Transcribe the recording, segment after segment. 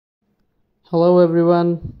Hello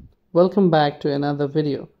everyone, welcome back to another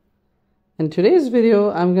video. In today's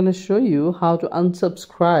video, I'm going to show you how to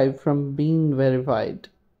unsubscribe from Beenverified.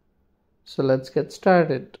 So let's get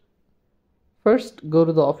started. First, go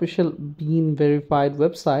to the official Beenverified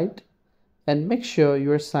website and make sure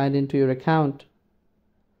you are signed into your account.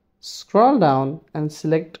 Scroll down and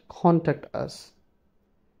select Contact Us.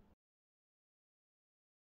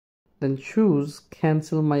 Then choose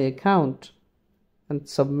Cancel My Account and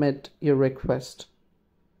submit your request.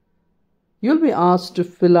 You'll be asked to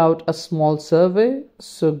fill out a small survey,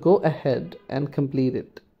 so go ahead and complete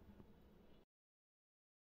it.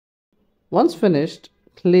 Once finished,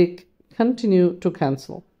 click Continue to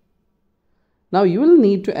cancel. Now you will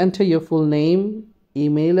need to enter your full name,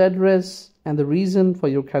 email address, and the reason for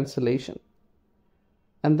your cancellation,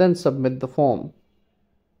 and then submit the form.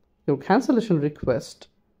 Your cancellation request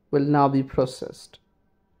will now be processed.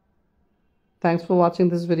 Thanks for watching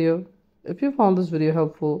this video. If you found this video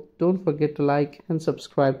helpful, don't forget to like and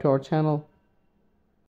subscribe to our channel.